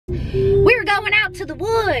going out to the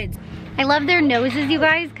woods. I love their noses, you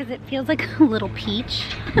guys, because it feels like a little peach.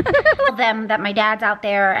 Tell them that my dad's out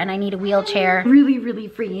there and I need a wheelchair. Really, really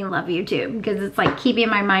freaking love YouTube because it's like keeping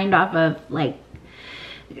my mind off of like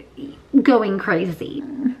going crazy.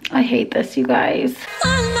 I hate this, you guys.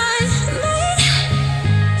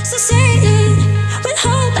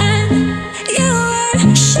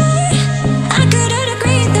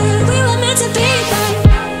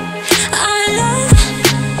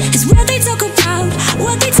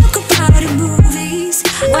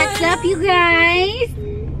 What's up, you guys?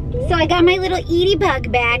 So I got my little Edie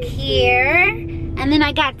bug back here, and then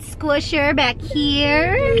I got Squisher back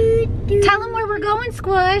here. Tell them where we're going,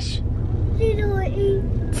 Squish.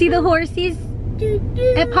 See the horses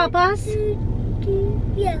at Papa's?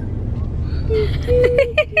 Yeah.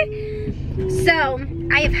 So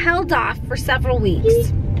I have held off for several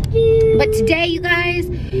weeks. But today, you guys,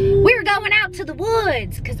 we're going out to the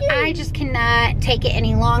woods because I just cannot take it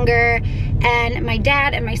any longer. And my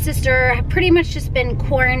dad and my sister have pretty much just been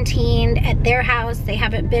quarantined at their house. They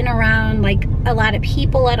haven't been around like a lot of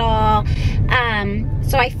people at all.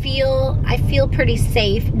 So I feel pretty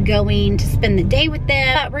safe going to spend the day with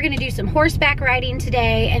them. But we're gonna do some horseback riding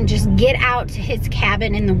today and just get out to his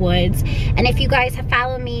cabin in the woods. And if you guys have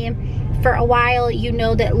followed me for a while, you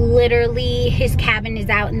know that literally his cabin is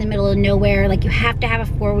out in the middle of nowhere. Like, you have to have a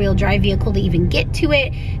four-wheel drive vehicle to even get to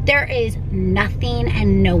it. There is nothing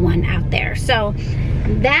and no one out there. So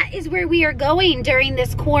that is where we are going during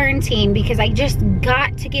this quarantine, because I just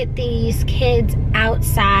got to get these kids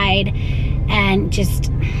outside and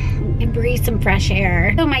just breathe some fresh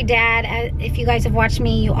air. So my dad, if you guys have watched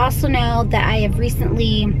me, you also know that I have we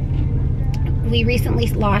recently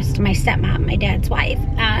lost my stepmom, my dad's wife,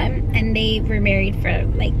 and they were married for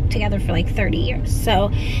together for 30 years. So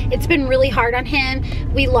it's been really hard on him.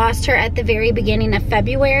 We lost her at the very beginning of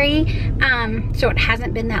February, so it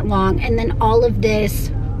hasn't been that long. And then all of this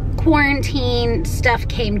quarantine stuff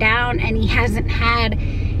came down, and he hasn't had,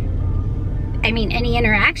 any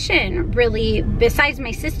interaction really, besides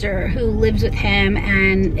my sister who lives with him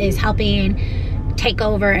and is helping take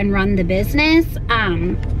over and run the business.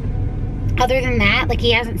 Other than that,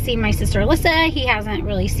 he hasn't seen my sister Alyssa, he hasn't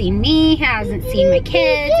really seen me, he hasn't seen my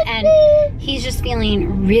kids, and he's just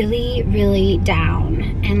feeling really, really down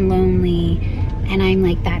and lonely. And I'm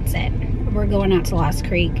like, that's it. We're going out to Lost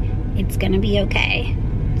Creek. It's gonna be okay.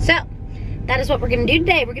 So that is what we're gonna do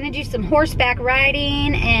today. We're gonna do some horseback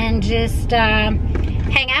riding and just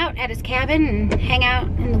hang out at his cabin and hang out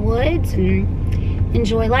in the woods and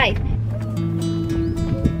enjoy life.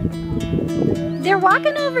 They're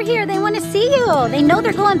walking over here. They want to see you. They know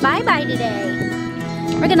they're going bye-bye today.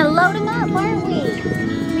 We're going to load them up, aren't we?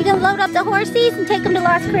 We're going to load up the horsies and take them to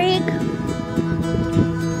Lost Creek.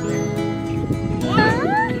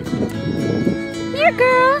 Huh? Here,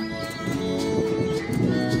 girl.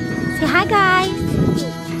 Say hi, guys.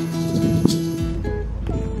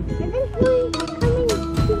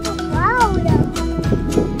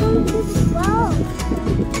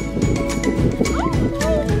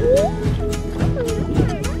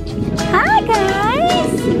 Hi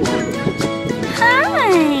guys!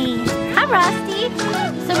 Hi! Hi Rusty!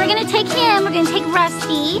 So we're gonna take him, we're gonna take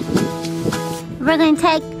Rusty, we're gonna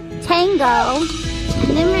take Tango,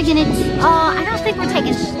 and then we're gonna, I don't think we're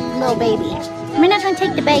taking little baby. We're not gonna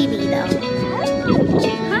take the baby though.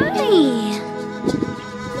 Hi!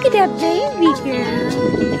 Look at that baby girl!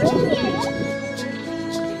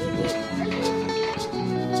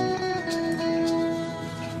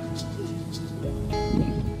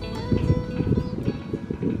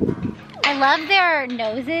 I love their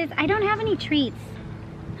noses. I don't have any treats.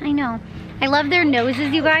 I know. I love their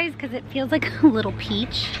noses, you guys, because it feels like a little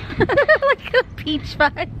peach. Like a peach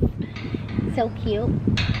fuzz. So cute.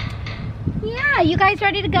 Yeah, you guys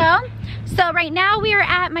ready to go? So right now we are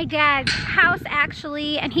at my dad's house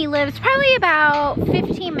actually, and he lives probably about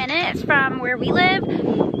 15 minutes from where we live.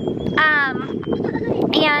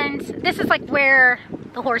 And this is where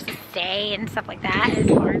the horses stay and stuff like that, as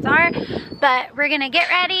barns are. But we're gonna get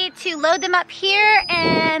ready to load them up here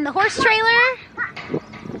in the horse trailer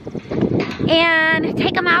and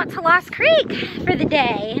take them out to Lost Creek for the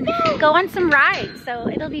day and go on some rides. So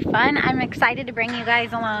it'll be fun. I'm excited to bring you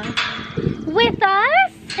guys along with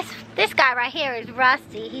us. This guy right here is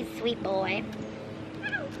Rusty. He's a sweet boy.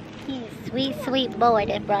 He's a sweet, sweet boy,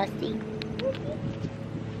 that Rusty.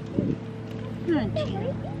 Aren't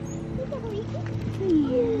you?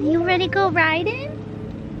 You ready to go riding?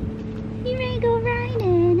 You ready to go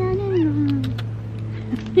riding?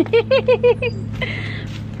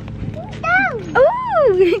 No.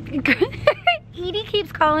 Ooh! Edie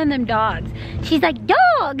keeps calling them dogs. She's like, dog!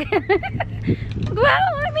 dog. Well,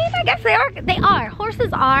 I mean, I guess they are. Horses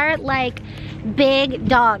are like big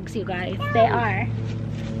dogs, you guys. They are.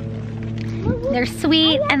 They're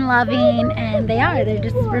sweet and loving, and they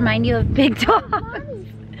just remind you of big dogs.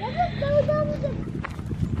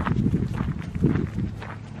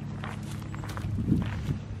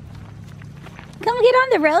 Come get on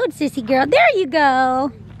the road, sissy girl. There you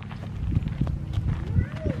go.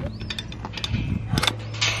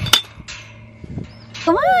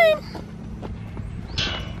 Come on.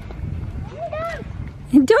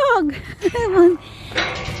 Dog.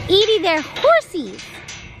 Edie, they're horsies.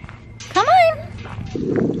 Come on.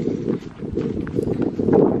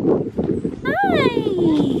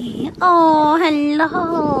 Hi. Oh,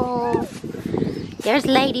 hello. There's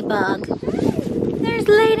Ladybug. There's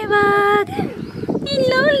Ladybug.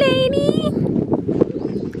 Hello, lady.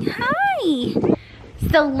 Hi.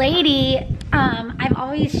 So Lady,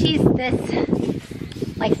 she's this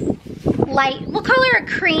like light, we'll call her a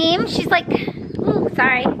cream. She's like, ooh,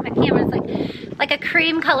 sorry, my camera's like a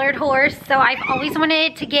cream colored horse. So I've always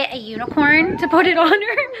wanted to get a unicorn to put it on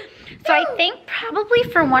her. So I think probably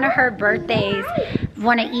for one of her birthdays,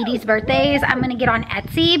 one of Edie's birthdays, I'm gonna get on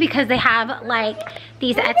Etsy because they have like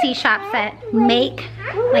these Etsy shops that make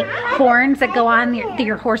like horns that go on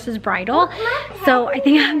your horse's bridle. So I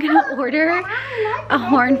think I'm gonna order a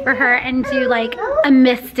horn for her and do like a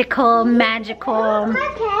mystical, magical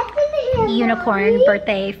unicorn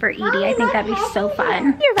birthday for Edie. I think that'd be so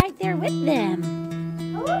fun. You're right there with them.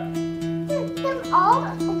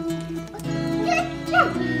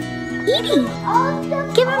 Edie,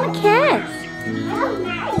 give him a kiss.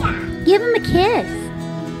 Give him a kiss.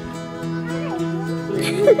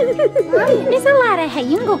 There's a lot of hay.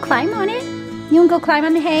 You can go climb on it. You can go climb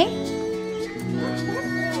on the hay.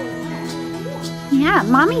 Yeah,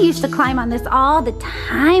 Mommy used to climb on this all the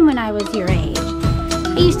time when I was your age.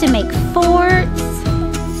 I used to make forts.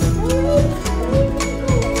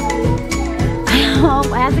 Oh,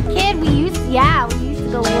 as a kid, we used to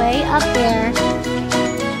go way up there.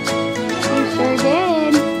 We sure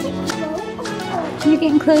did. You're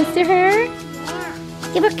getting close to her?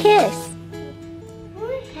 Give her a kiss.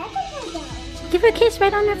 Give her a kiss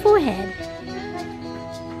right on her forehead.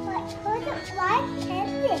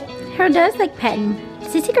 Her does like petting.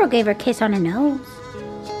 Sissy girl gave her a kiss on her nose.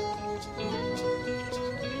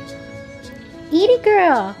 Edie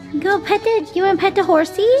girl, go pet you want to pet the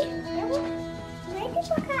horsey?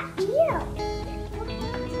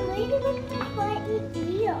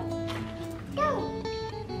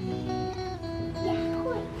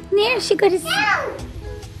 There she got his.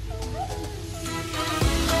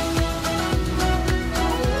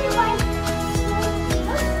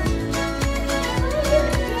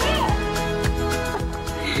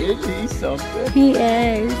 Is he something? He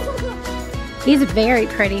is. He's a very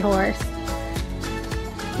pretty horse.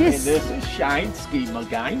 And this is Shinsky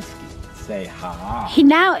Magansky. Say hi.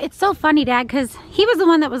 Now it's so funny, Dad, because he was the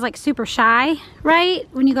one that was like super shy, right?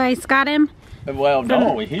 When you guys got him. Well,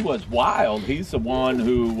 no, he was wild. He's the one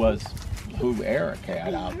who Eric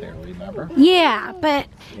had out there, remember? Yeah, but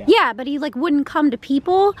he like wouldn't come to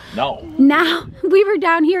people. No. Now we were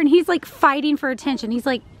down here and he's like fighting for attention. He's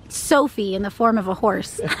like Sophie in the form of a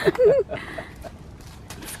horse.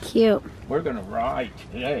 It's cute. We're gonna ride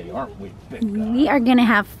today, aren't we? We are gonna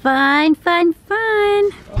have fun, fun,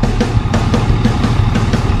 fun.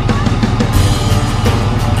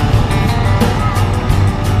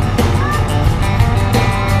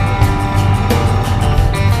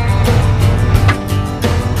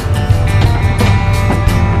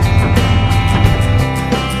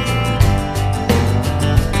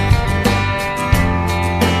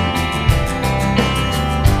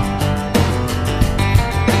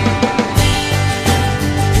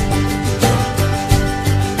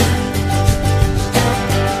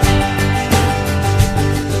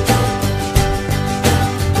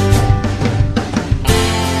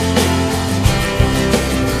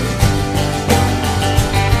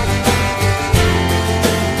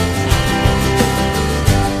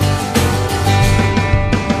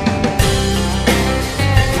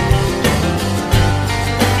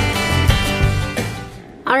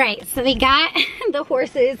 So we got the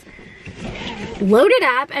horses loaded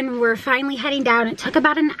up and we're finally heading down. It took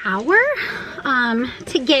about an hour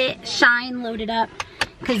to get Shine loaded up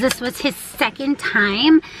because this was his second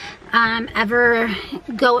time ever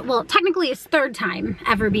well, technically his third time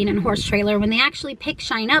ever being in a horse trailer. When they actually picked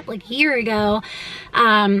Shine up like a year ago,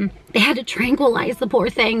 they had to tranquilize the poor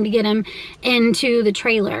thing to get him into the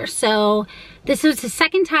trailer. So this was his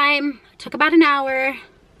second time. It took about an hour.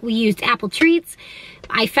 We used apple treats.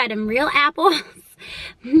 I fed him real apples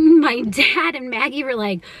my dad and Maggie were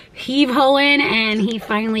like heave-hoing, and he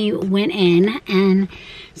finally went in. And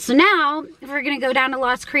so now we're gonna go down to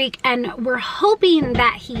Lost Creek, and we're hoping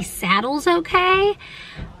that he saddles okay.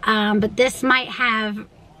 But this might have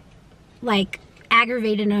like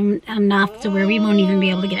aggravated him enough to where we won't even be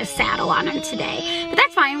able to get a saddle on him today. But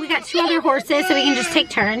that's fine, we got 2 other horses, so we can just take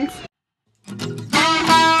turns.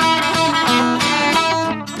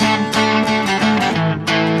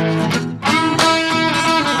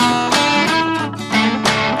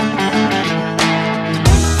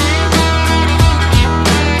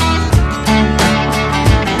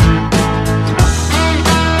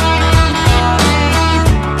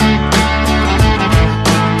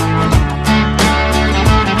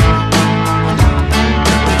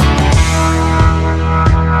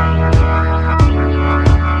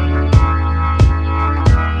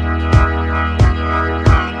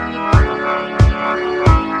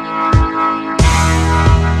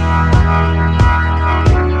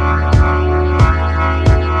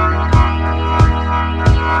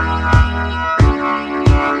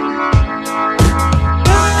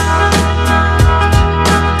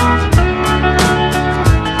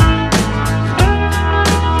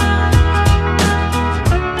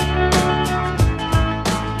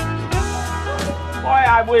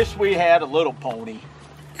 I wish we had a little pony.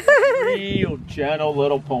 Real gentle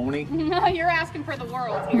little pony. No, you're asking for the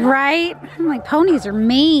world here. Right? I'm like, ponies are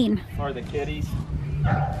mean. For the kitties.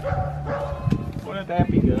 Wouldn't that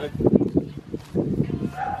be good?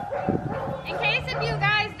 In case if you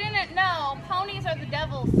guys didn't know, ponies are the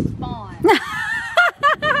devil's spawn.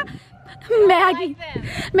 Maggie,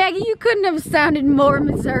 like Maggie, you couldn't have sounded more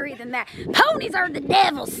Missouri than that. Ponies are the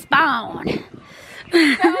devil's spawn. So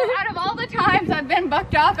out of all the times I've been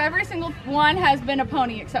bucked off, every single one has been a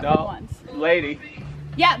pony except for once. Lady.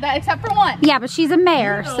 Yeah, except for one. Yeah, but she's a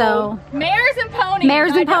mare, so. Mares and ponies.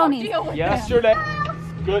 Mares and I don't ponies. deal with Yesterday,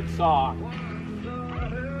 good song.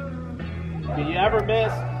 Do you ever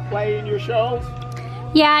miss playing your shows?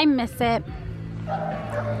 Yeah, I miss it.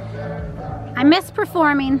 I miss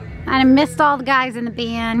performing. I missed all the guys in the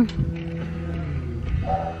band.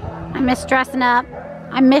 I miss dressing up.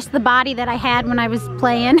 I miss the body that I had when I was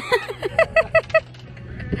playing.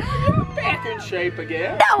 Back in shape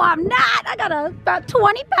again. No, I'm not. I got about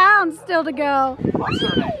 20 pounds still to go. What's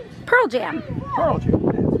her name? Pearl Jam. Pearl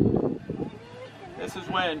Jam. This is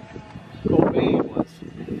when Cobain was.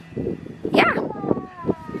 Yeah.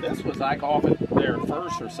 This was like off of their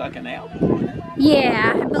first or second album.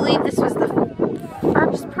 Yeah, I believe this was the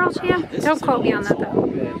first Pearl Jam. Don't quote me on that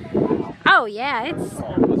though. Oh yeah, It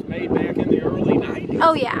was made back in the early 90s.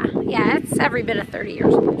 oh yeah, it's every bit of 30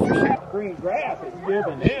 years old for sure. Green grass is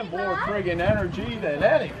giving them more friggin' energy than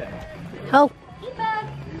anything. Oh. You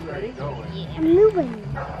ready? Go. I'm moving.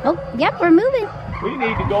 Oh, yep, we're moving. We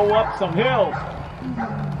need to go up some hills.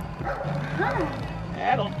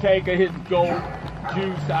 That'll take his gold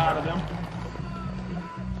juice out of him.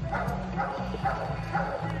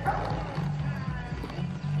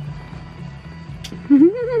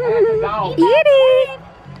 Edie!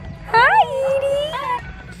 Hi,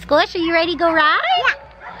 Edie! Squish, are you ready to go ride? Yeah.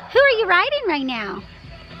 Who are you riding right now?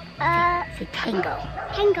 It's a Tango.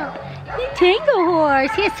 Tango. Tango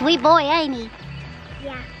horse. He's a sweet boy, ain't he?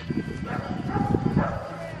 Yeah.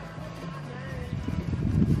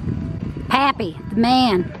 Pappy, the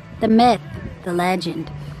man, the myth, the legend.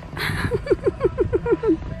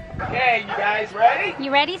 Okay, you guys ready?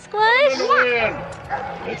 You ready, Squish?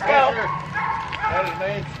 Yeah. Let's go. That is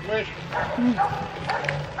named Squish.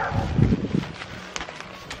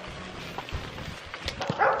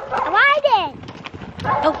 Ride it.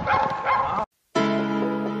 Oh.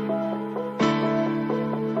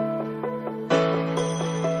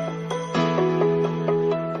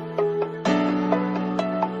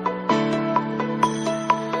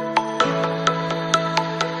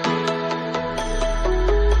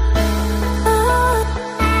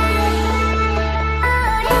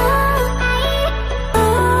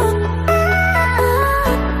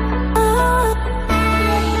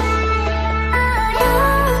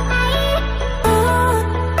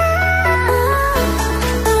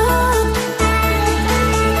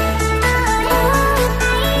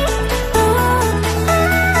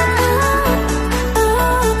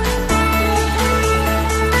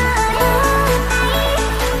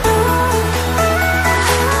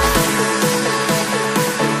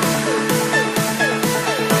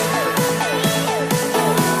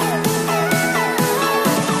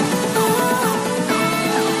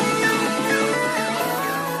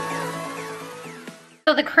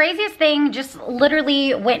 So the craziest thing just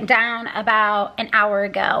literally went down about an hour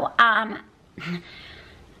ago.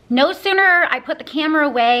 no sooner I put the camera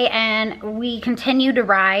away and we continue to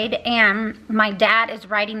ride, and my dad is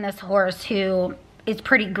riding this horse who is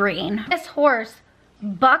pretty green. This horse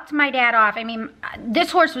bucked my dad off. I mean,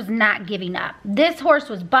 this horse was not giving up. This horse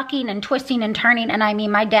was bucking and twisting and turning, and I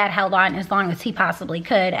mean, my dad held on as long as he possibly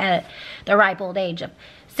could at the ripe old age of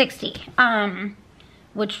 60,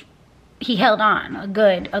 which he held on a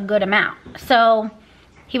good amount. So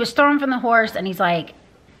he was thrown from the horse, and he's like,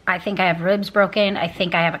 I think I have ribs broken. I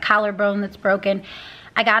think I have a collarbone that's broken.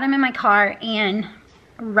 I got him in my car and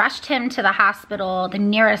rushed him to the hospital, the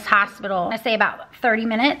nearest hospital. I say about 30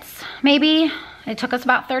 minutes, maybe. It took us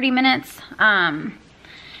about 30 minutes.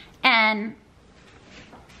 And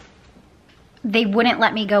they wouldn't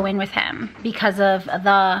let me go in with him because of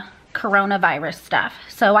the coronavirus stuff.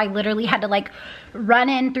 So I literally had to like run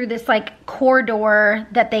in through this like corridor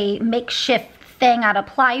that they makeshift thing out of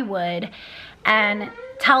plywood and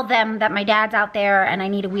tell them that my dad's out there and I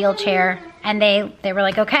need a wheelchair. And they were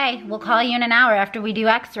like, okay, we'll call you in an hour after we do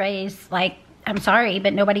x-rays. Like, I'm sorry,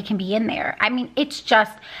 but nobody can be in there. I mean, it's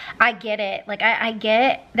just, I get it. Like, I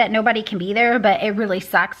get that nobody can be there, but it really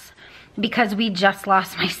sucks because we just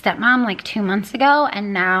lost my stepmom like 2 months ago,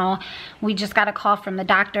 and now we just got a call from the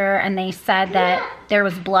doctor and they said that there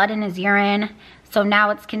was blood in his urine. So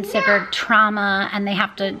now it's considered trauma, and they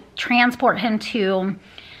have to transport him to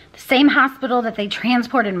the same hospital that they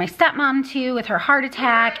transported my stepmom to with her heart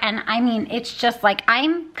attack. And I mean, it's just like,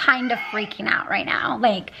 I'm kind of freaking out right now.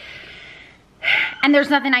 Like, and there's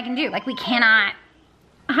nothing I can do. Like, we cannot,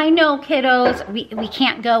 I know, kiddos, we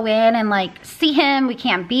can't go in and like see him. We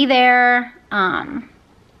can't be there.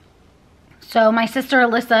 So my sister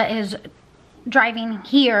Alyssa is driving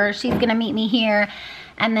here. She's gonna meet me here.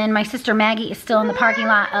 And then my sister Maggie is still in the parking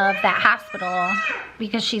lot of that hospital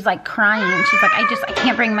because she's like crying. She's like, I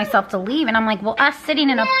can't bring myself to leave. And I'm like, well, us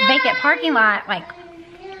sitting in a vacant parking lot, like,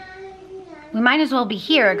 we might as well be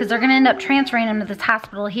here because they're gonna end up transferring him to this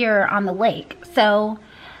hospital here on the lake. So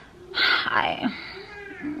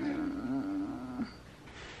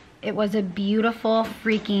it was a beautiful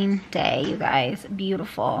freaking day, you guys.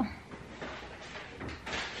 Beautiful.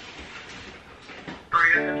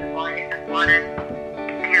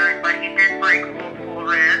 But he did break multiple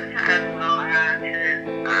ribs as well as his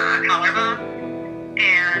collarbone,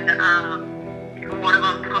 and one of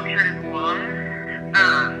them punctured his lung.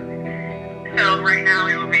 So right now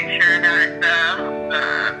we will make sure that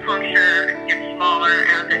the puncture gets smaller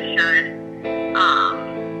as it should,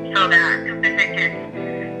 so that if it gets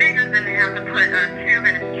bigger, then they have to put a tube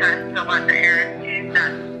in his chest to let the air escape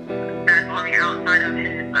that's on the outside of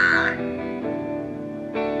his lung.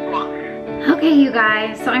 Okay, you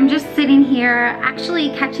guys, so I'm just sitting here actually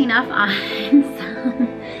catching up on some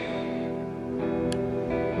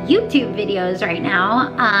YouTube videos right now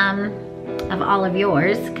of all of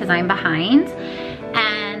yours because I'm behind.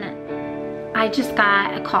 And I just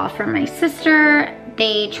got a call from my sister.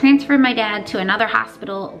 They transferred my dad to another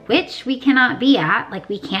hospital, which we cannot be at. Like,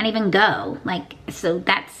 we can't even go. Like, so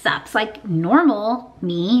that sucks. Like, normal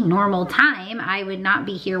time, I would not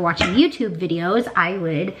be here watching YouTube videos. I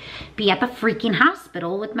would be at the freaking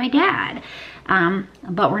hospital with my dad.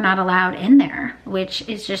 But we're not allowed in there, which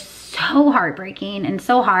is just so heartbreaking and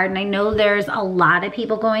so hard. And I know there's a lot of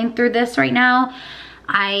people going through this right now.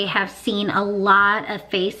 I have seen a lot of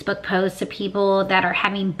Facebook posts of people that are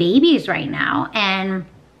having babies right now, and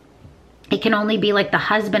it can only be like the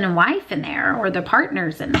husband and wife in there or the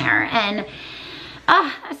partners in there. And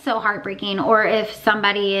that's so heartbreaking. Or if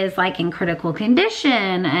somebody is like in critical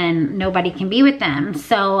condition and nobody can be with them.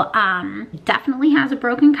 So definitely has a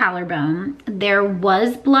broken collarbone. There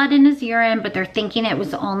was blood in his urine, but they're thinking it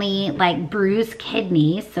was only like bruised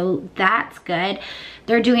kidneys. So that's good.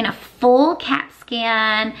 They're doing a full CAT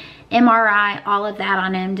scan, MRI, all of that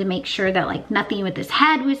on him to make sure that like nothing with his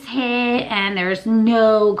head was hit and there's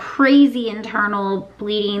no crazy internal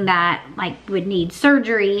bleeding that like would need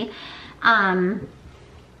surgery.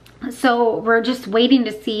 So we're just waiting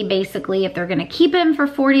to see basically if they're gonna keep him for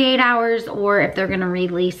 48 hours or if they're gonna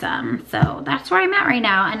release him. So that's where I'm at right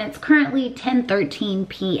now, and it's currently 10:13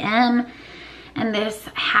 p.m. and this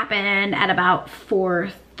happened at about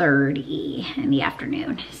 4:30 in the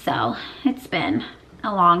afternoon. So it's been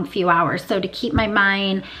a long few hours. So to keep my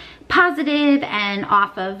mind positive and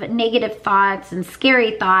off of negative thoughts and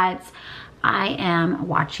scary thoughts, I am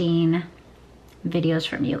watching videos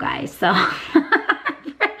from you guys. So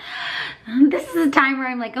this is a time where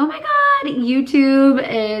I'm like, oh my God, YouTube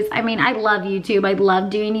is, I mean, I love YouTube. I love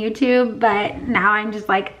doing YouTube, but now I'm just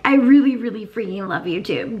like, I really, really freaking love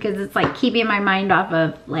YouTube because it's like keeping my mind off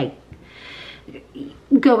of like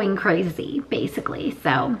going crazy, basically.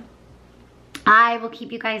 So I will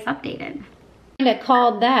keep you guys updated. You kind of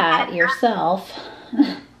called that yourself. And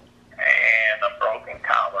a broken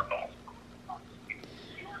collarbone.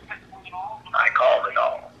 I called it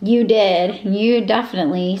all. You did. You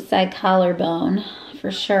definitely said collarbone,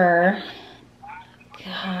 for sure.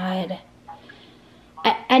 God.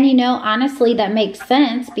 And you know, honestly, that makes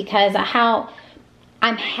sense because how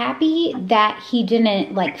I'm happy that he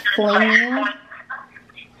didn't like fling you.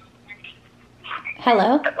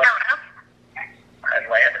 Hello? I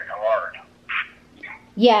landed hard.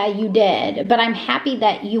 Yeah, you did. But I'm happy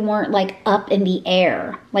that you weren't like up in the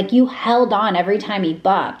air. Like you held on every time he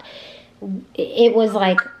bucked. It was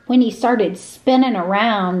like when he started spinning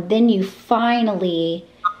around, then you finally,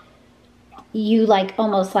 you like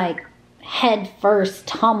almost like head first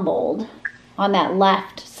tumbled on that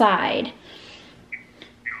left side.